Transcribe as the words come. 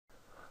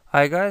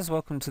Hi guys,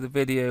 welcome to the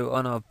video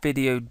on our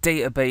video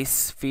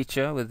database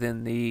feature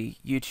within the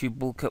YouTube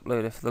bulk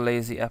uploader for the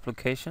lazy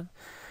application.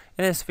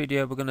 In this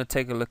video we're going to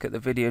take a look at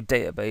the video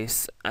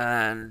database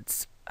and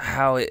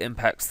how it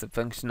impacts the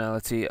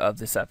functionality of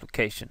this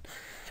application.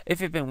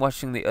 If you've been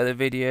watching the other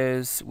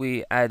videos,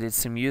 we added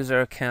some user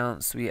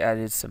accounts, we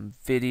added some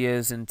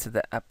videos into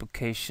the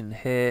application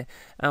here,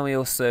 and we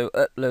also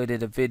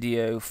uploaded a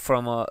video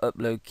from our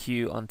upload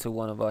queue onto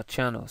one of our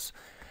channels.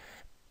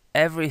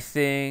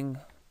 Everything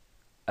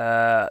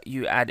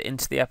you add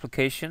into the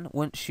application,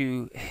 once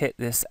you hit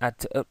this add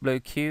to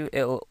upload queue,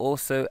 it will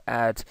also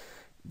add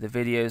the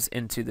videos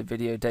into the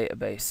video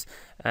database.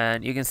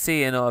 And you can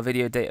see in our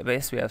video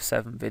database we have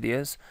 7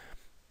 videos,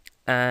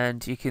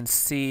 and you can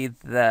see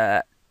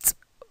that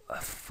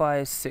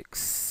 5,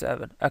 6,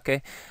 7.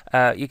 Okay,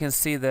 you can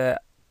see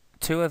that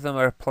 2 of them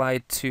are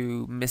applied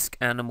to Misc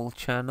Animal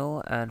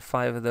channel and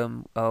 5 of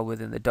them are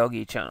within the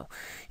Doggy channel.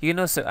 You can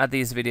also add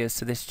these videos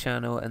to this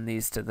channel and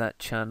these to that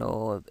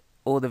channel.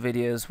 All the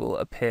videos will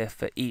appear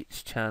for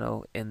each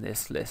channel in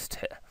this list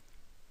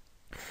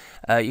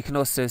here. You can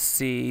also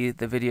see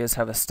the videos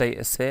have a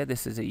status here.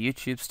 This is a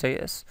YouTube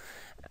status,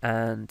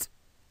 and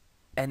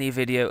any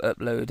video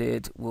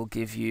uploaded will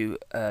give you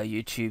a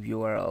YouTube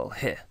URL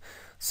here.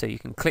 So you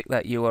can click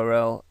that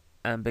URL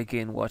and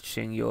begin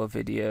watching your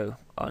video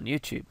on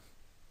YouTube.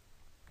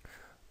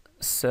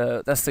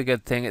 So that's the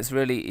good thing, it's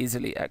really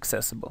easily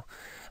accessible.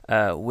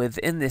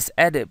 Within this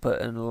edit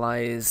button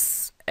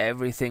lies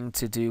everything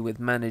to do with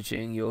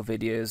managing your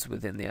videos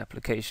within the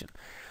application.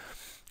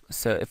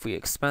 So if we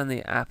expand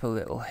the app a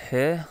little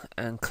here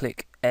and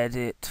click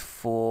edit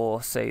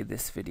for, say,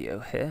 this video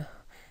here,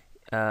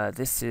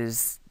 this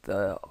is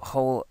the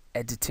whole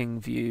editing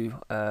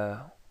view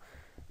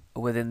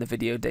within the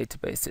video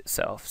database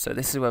itself. So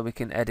this is where we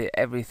can edit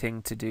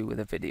everything to do with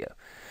a video.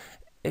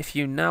 If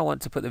you now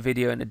want to put the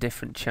video in a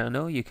different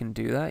channel, you can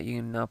do that. You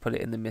can now put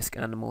it in the Misc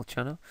Animal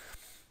channel.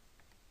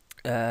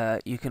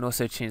 You can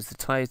also change the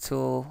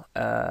title.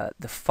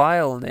 The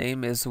file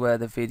name is where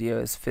the video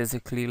is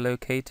physically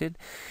located.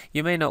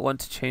 You may not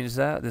want to change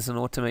that. There's an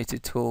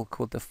automated tool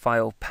called the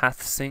file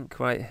path sync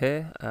right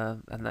here,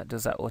 and that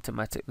does that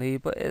automatically,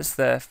 but it's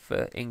there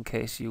for in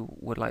case you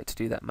would like to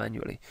do that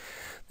manually.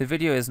 The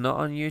video is not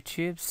on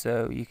YouTube,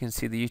 so you can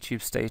see the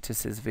YouTube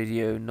status is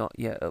video not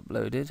yet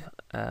uploaded.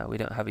 We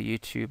don't have a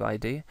YouTube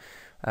ID.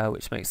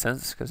 Which makes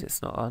sense because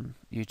it's not on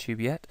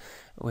YouTube yet.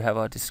 We have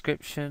our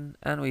description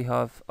and we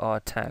have our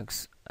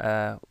tags,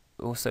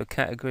 also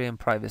category and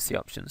privacy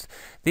options.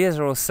 These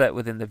are all set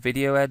within the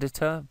video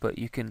editor, but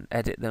you can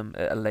edit them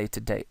at a later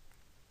date.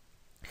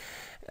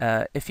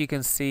 If you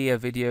can see a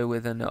video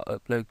with a not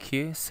upload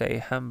queue, say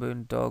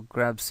Hamboon dog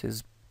grabs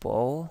his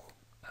bowl,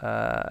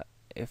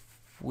 if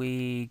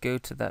we go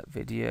to that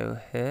video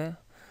here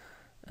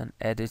and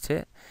edit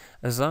it,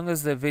 as long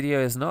as the video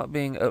is not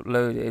being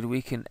uploaded,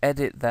 we can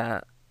edit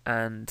that,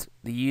 and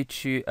the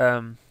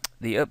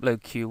the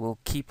upload queue will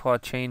keep our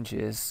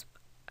changes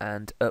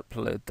and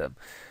upload them.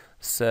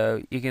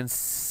 So you can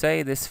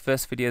say this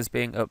first video is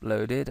being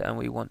uploaded and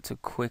we want to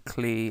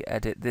quickly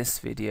edit this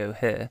video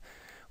here.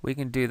 We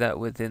can do that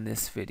within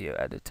this video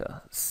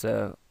editor.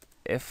 So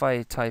if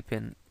I type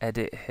in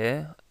edit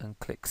here and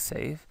click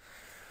save,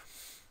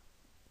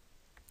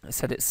 it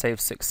said it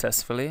saved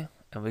successfully,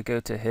 and we go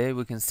to here,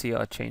 we can see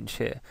our change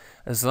here.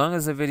 As long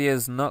as the video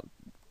is not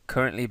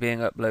currently being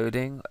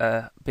uploaded,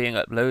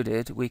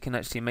 we can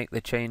actually make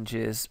the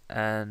changes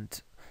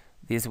and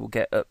these will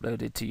get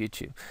uploaded to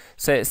YouTube.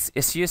 So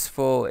it's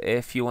useful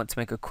if you want to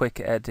make a quick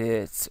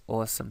edit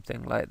or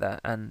something like that,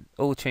 and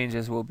all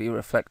changes will be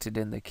reflected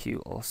in the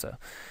queue also.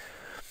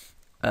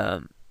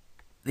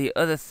 The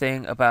other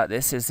thing about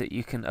this is that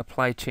you can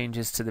apply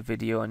changes to the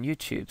video on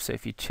YouTube. So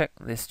if you check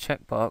this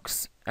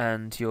checkbox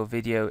and your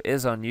video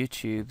is on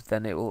YouTube,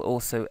 then it will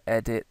also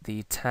edit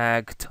the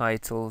tag,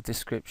 title,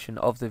 description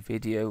of the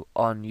video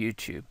on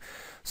YouTube.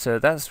 So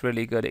that's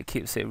really good. It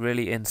keeps it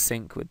really in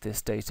sync with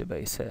this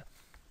database here.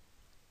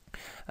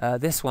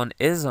 This one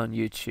is on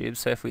YouTube,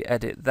 so if we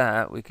edit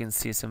that, we can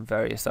see some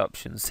various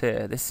options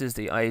here. This is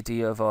the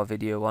ID of our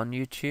video on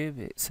YouTube.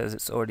 It says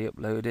it's already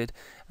uploaded,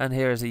 and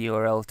here is a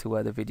URL to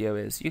where the video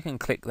is. You can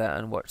click that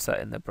and watch that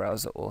in the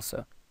browser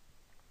also.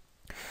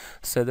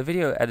 So the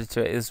video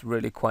editor is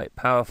really quite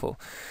powerful.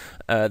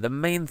 The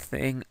main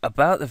thing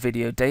about the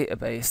video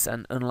database,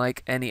 and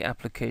unlike any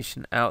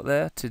application out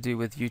there to do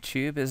with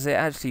YouTube, is it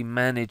actually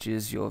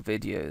manages your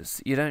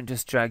videos. You don't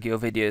just drag your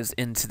videos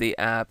into the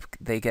app,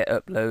 they get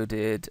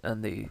uploaded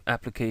and the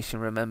application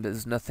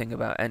remembers nothing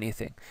about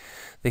anything.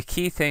 The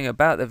key thing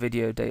about the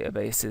video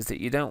database is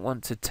that you don't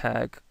want to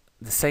tag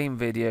the same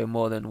video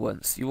more than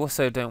once. You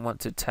also don't want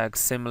to tag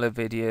similar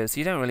videos.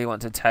 You don't really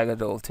want to tag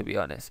at all, to be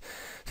honest.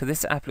 So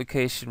this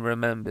application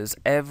remembers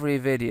every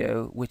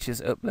video which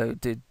is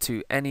uploaded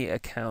to any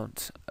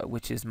account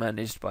which is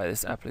managed by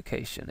this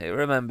application. It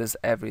remembers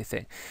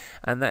everything,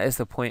 and that is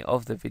the point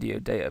of the video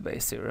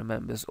database. It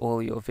remembers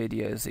all your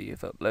videos that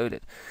you've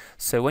uploaded.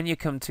 So when you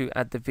come to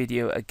add the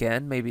video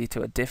again, maybe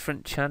to a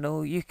different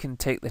channel, you can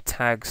take the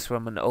tags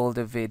from an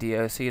older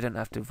video, so you don't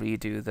have to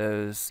redo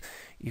those.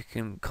 You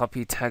can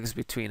copy tags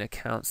between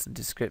accounts and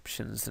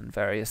descriptions and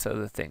various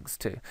other things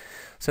too.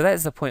 So that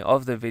is the point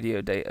of the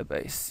video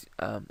database.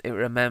 It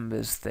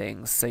remembers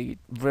things, so you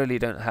really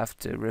don't have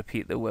to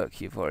repeat the work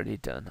you've already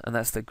done, and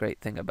that's the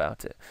great thing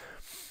about it.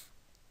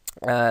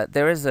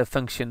 There is a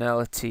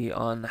functionality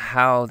on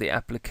how the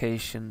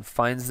application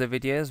finds the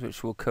videos,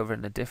 which we'll cover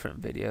in a different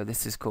video.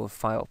 This is called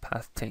file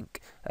path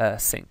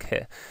sync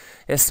here.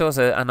 It stores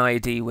an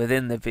ID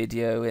within the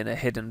video in a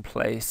hidden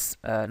place,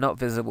 not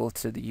visible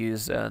to the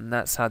user, and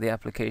that's how the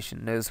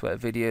application knows where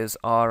videos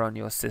are on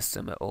your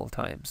system at all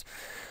times.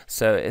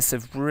 So it's a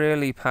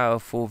really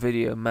powerful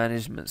video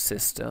management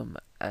system,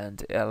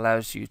 and it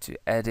allows you to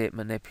edit,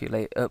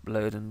 manipulate,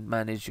 upload, and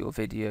manage your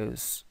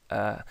videos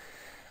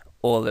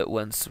all at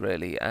once,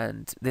 really.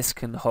 And this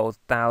can hold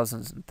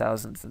thousands and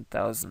thousands and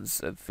thousands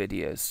of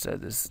videos, so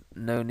there's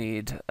no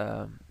need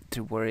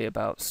to worry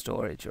about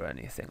storage or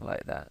anything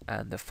like that.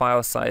 And the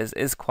file size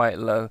is quite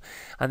low,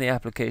 and the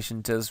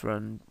application does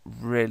run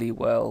really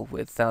well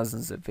with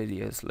thousands of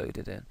videos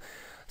loaded in.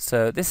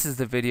 So this is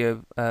the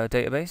video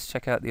database.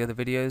 Check out the other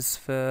videos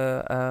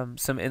for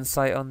some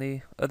insight on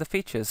the other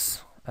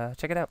features.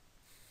 Check it out.